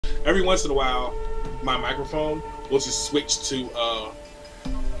every once in a while, my microphone will just switch to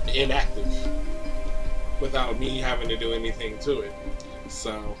inactive without me having to do anything to it.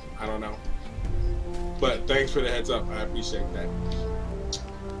 So I don't know. But thanks for the heads up. I appreciate that.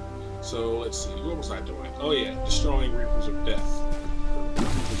 So let's see. What was I doing? Oh yeah, destroying Reapers of Death.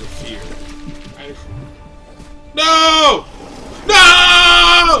 Reapers of Fear. No!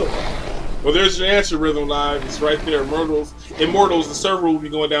 No! Well, there's your answer, Rhythm Live. It's right there. Immortals, the server will be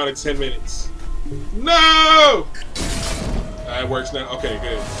going down in 10 minutes. No! It works now. Okay,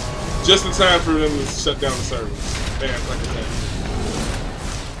 good. Just in time for them to shut down the server. Bam, like I said.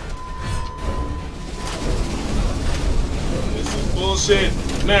 This is bullshit.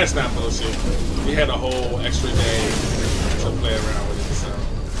 Nah, it's not bullshit. We had a whole extra day to play around with it, so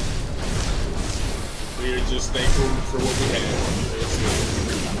we're just thankful for what we had.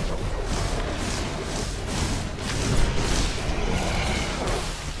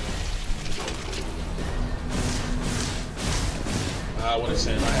 What a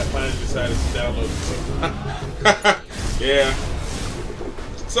shame. I had finally decided to download it. Yeah.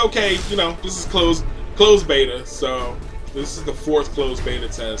 It's okay, you know, this is closed beta, so this is the 4th closed beta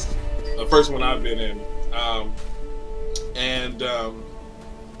test. The first one I've been in.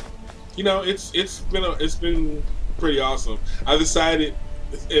 You know, it's been pretty awesome. I decided,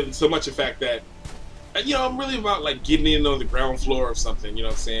 in so much in fact that, you know, I'm really about like getting in on the ground floor of something, you know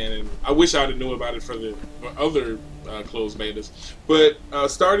what I'm saying? And I wish I'd have known about it for other closed betas. But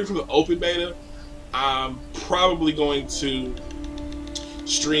starting from the open beta, I'm probably going to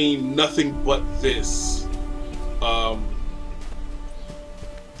stream nothing but this.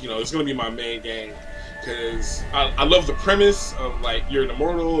 You know, it's going to be my main game. Because I love the premise of like you're an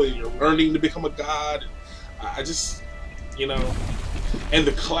immortal and you're learning to become a god. I just, you know, and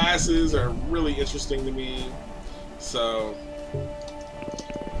the classes are really interesting to me. So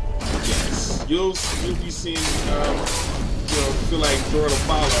yes, you'll be seeing, you know, feel like throwing a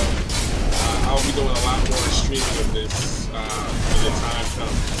follow. I'll be doing a lot more streaming of this when the time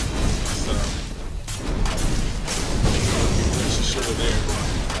comes. So rest assured there.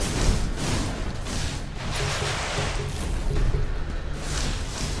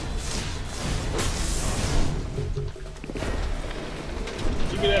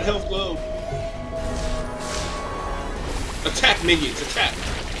 Give me that health globe. Attack minions, attack.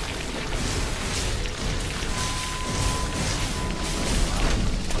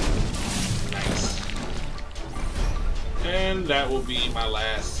 Nice. And that will be my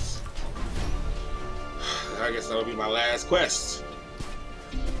last. I guess that will be my last quest.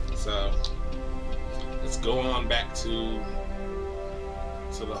 So let's go on back to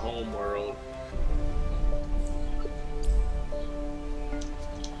the home world.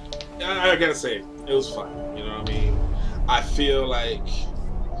 I gotta say, it was fun. You know what I mean? I feel like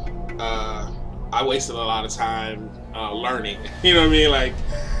I wasted a lot of time learning. You know what I mean? Like,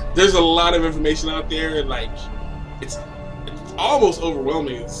 there's a lot of information out there, and like, it's almost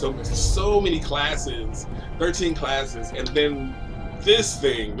overwhelming. So many classes, 13 classes, and then this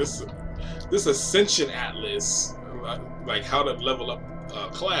thing, this Ascension Atlas, like how to level up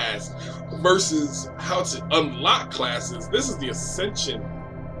class versus how to unlock classes. This is the Ascension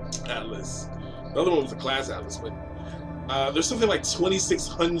Atlas. The other one was the class atlas, but there's something like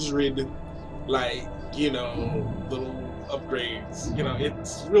 2,600 like, you know, little upgrades. You know,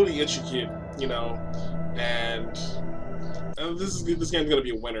 it's really intricate, you know, and this game's gonna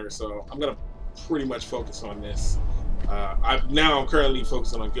be a winner, so I'm gonna pretty much focus on this. I'm currently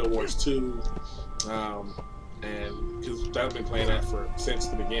focusing on Guild Wars 2, and because I've been playing that since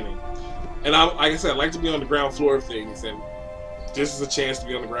the beginning, and like I said, I like to be on the ground floor of things, and this is a chance to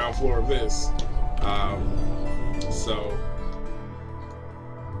be on the ground floor of this. So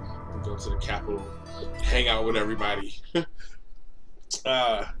go to the capital, hang out with everybody.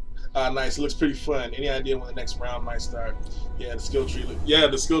 Nice. It looks pretty fun. Any idea when the next round might start? Yeah, the skill tree.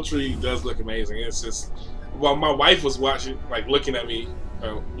 The skill tree does look amazing. It's just, well, my wife was watching, like looking at me,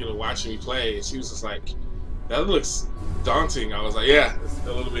 you know, watching me play, and she was just like, "That looks daunting." I was like, "Yeah,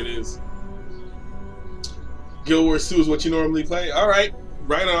 a little bit is." Guild Wars 2 is what you normally play? Alright,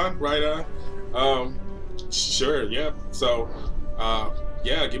 right on. Sure, yeah. So,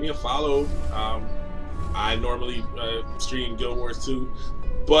 yeah, give me a follow. I normally stream Guild Wars 2,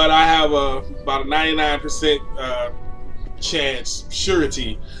 but I have about a 99%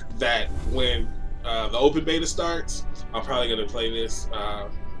 surety that when the open beta starts, I'm probably going to play this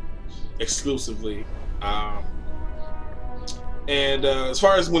exclusively. And as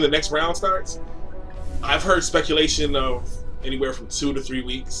far as when the next round starts, I've heard speculation of anywhere from 2 to 3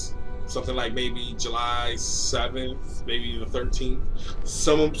 weeks. something like maybe July 7th, maybe the 13th,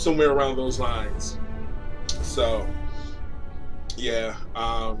 somewhere around those lines. So yeah,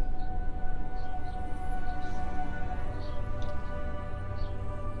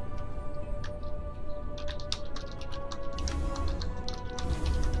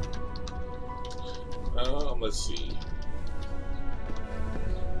 let's see.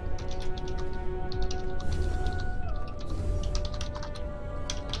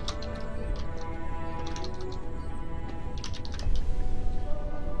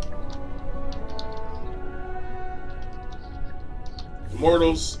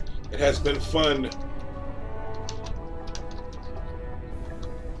 Immortals, it has been fun.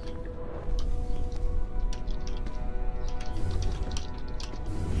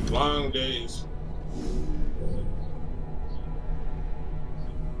 Long days.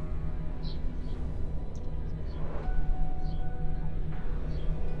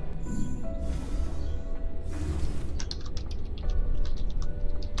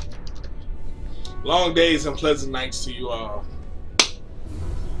 Long days and pleasant nights to you all.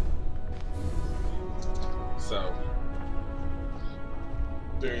 So,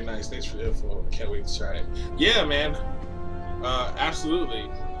 very nice. Thanks for the info. Can't wait to try it. Yeah, man. Absolutely.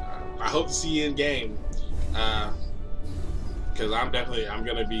 I hope to see you in game. Because I'm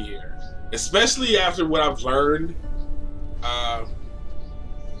gonna be here. Especially after what I've learned.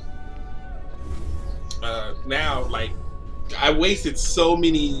 Now, like, I wasted so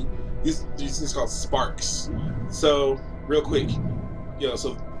many. These things called sparks. So, real quick,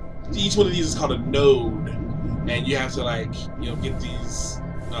 so each one of these is called a node, and you have to, like, get these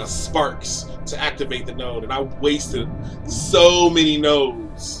sparks to activate the node. And I wasted so many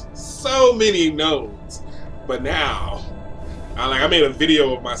nodes, But now, I made a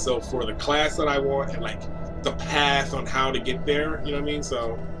video of myself for the class that I want and, like, the path on how to get there. You know what I mean?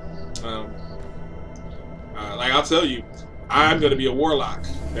 So, like, I'll tell you, I'm gonna be a warlock,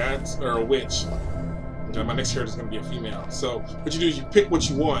 or a witch. My next character is gonna be a female. So what you do is you pick what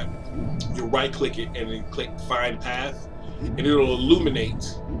you want, you right-click it, and then click Find Path, and it'll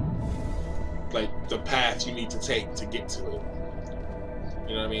illuminate, like, the path you need to take to get to it.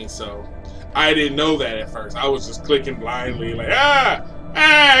 You know what I mean? So I didn't know that at first. I was just clicking blindly, like,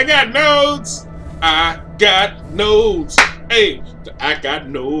 I got nodes. Hey, I got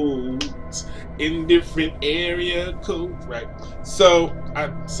nodes in different area codes, right? So I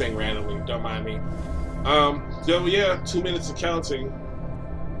sing randomly, don't mind me. So yeah, 2 minutes of counting.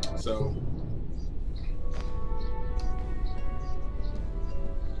 So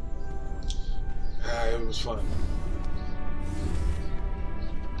it was fun.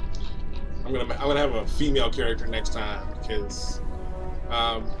 I'm gonna have a female character next time because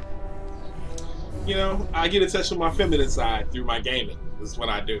I get in touch with my feminine side through my gaming. This is what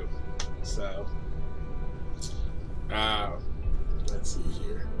I do. So let's see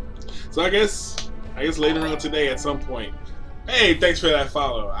here. So I guess later on today at some point. Hey, thanks for that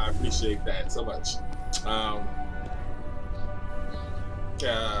follow. I appreciate that so much.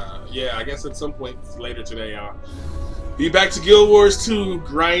 Yeah, I guess at some point later today I'll be back to Guild Wars 2,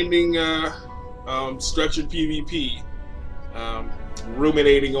 grinding structured PvP,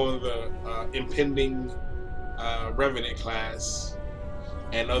 ruminating on the impending Revenant class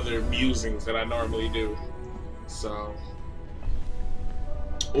and other musings that I normally do. So,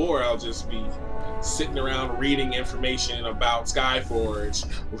 or I'll just be sitting around reading information about Skyforge,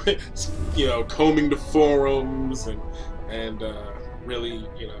 combing the forums and really,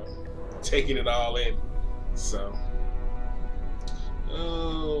 taking it all in. So,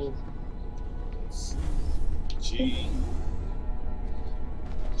 G,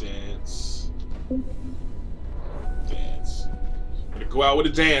 dance. We're gonna go out with a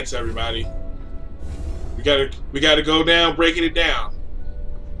dance, everybody. We gotta go down, breaking it down.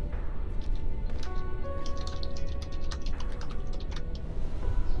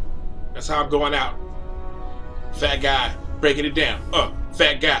 That's how I'm going out. Fat guy, breaking it down.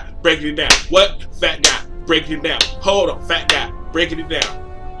 Fat guy, breaking it down. What? Fat guy, breaking it down. Hold on, fat guy, breaking it down.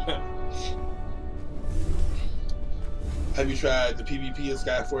 Have you tried the PvP in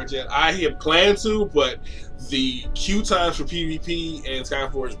Skyforge yet? I had planned to, but the queue times for PvP and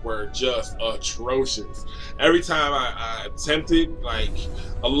Skyforge were just atrocious. Every time I attempted, like,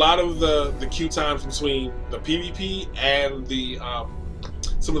 a lot of the queue times between the PvP and the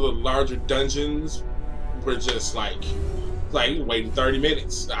some of the larger dungeons were just like waiting 30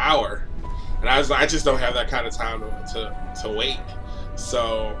 minutes, an hour, and I was like, I just don't have that kind of time to wait.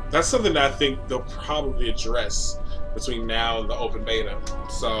 So that's something that I think they'll probably address between now and the open beta.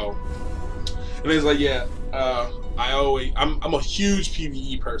 So, and it's like, yeah, I'm a huge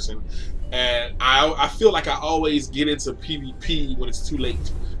PvE person, and I feel like I always get into PvP when it's too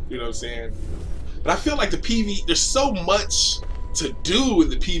late. You know what I'm saying? But I feel like the PvE, there's so much to do in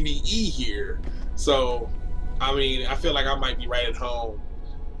the PvE here. So, I mean, I feel like I might be right at home.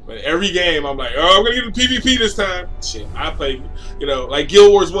 But every game, I'm like, oh, I'm gonna get the PvP this time. Shit, I played, you know, like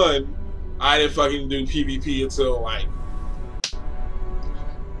Guild Wars 1, I didn't fucking do PvP until like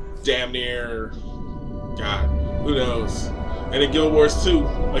damn near, God, who knows. And in Guild Wars 2,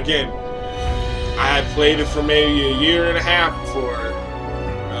 again, I had played it for maybe a year and a half before,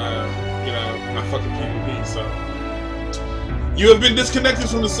 you know, I fucking PvP. So, you have been disconnected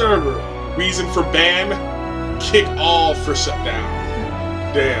from the server. Reason for ban: kick all for shutdown.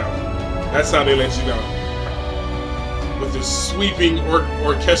 Damn, that's how they let you know. With this sweeping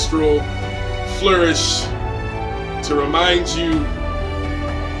orchestral flourish to remind you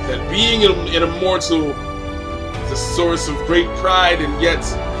that being an immortal is a source of great pride and yet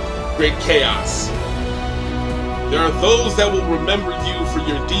great chaos. There are those that will remember you for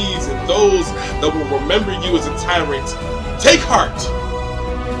your deeds and those that will remember you as a tyrant. Take heart!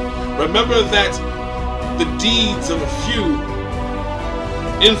 Remember that the deeds of a few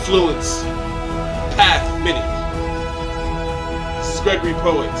influence path of many. This is Gregory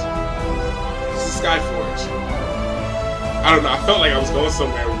Poet. This is Skyforge. I don't know, I felt like I was going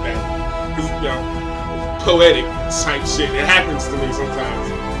somewhere with that. Because, you know, poetic type shit. It happens to me sometimes.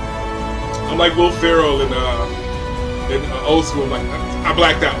 I'm like Will Ferrell in Old School. I'm like, I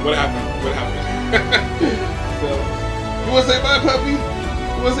blacked out. What happened? What happened? So, you want to say bye, puppy?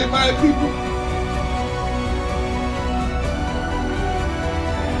 You want to say bye to people?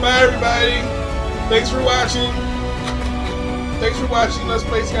 Bye, everybody. Thanks for watching. Thanks for watching. Let's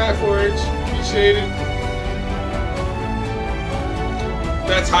play Skyforge. Appreciate it.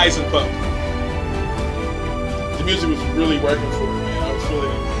 That's Heisenpunk. The music was really working for me, man. I was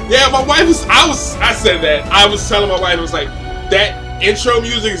feeling it. Yeah, my wife was. I said that. I was telling my wife, I was like, that intro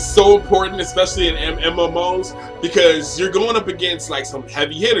music is so important, especially in MMOs, because you're going up against like some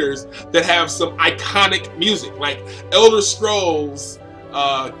heavy hitters that have some iconic music, like Elder Scrolls,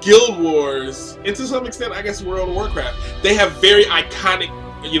 Guild Wars, and to some extent, I guess World of Warcraft. They have very iconic,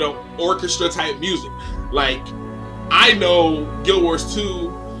 you know, orchestra type music. Like, I know Guild Wars 2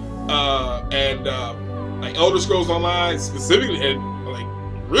 and like Elder Scrolls Online specifically, and like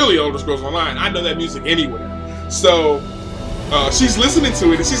really Elder Scrolls Online. I know that music anywhere. So she's listening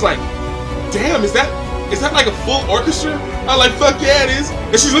to it and she's like, "Damn, is that like a full orchestra?" I'm like, "Fuck yeah, it is."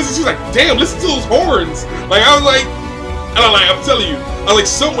 And she's listening. She's like, "Damn, listen to those horns!" Like, I was like. I don't like, I'm telling you, I like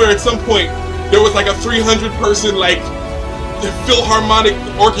somewhere at some point there was like a 300-person like Philharmonic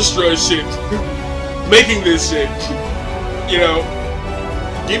orchestra and shit making this shit, you know,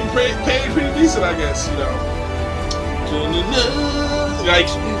 getting paid pretty decent, I guess, you know. Like,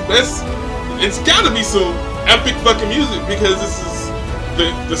 it's gotta be some epic fucking music because this is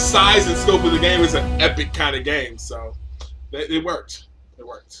the size and scope of the game is an epic kind of game, so it worked. It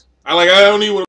worked. I don't even want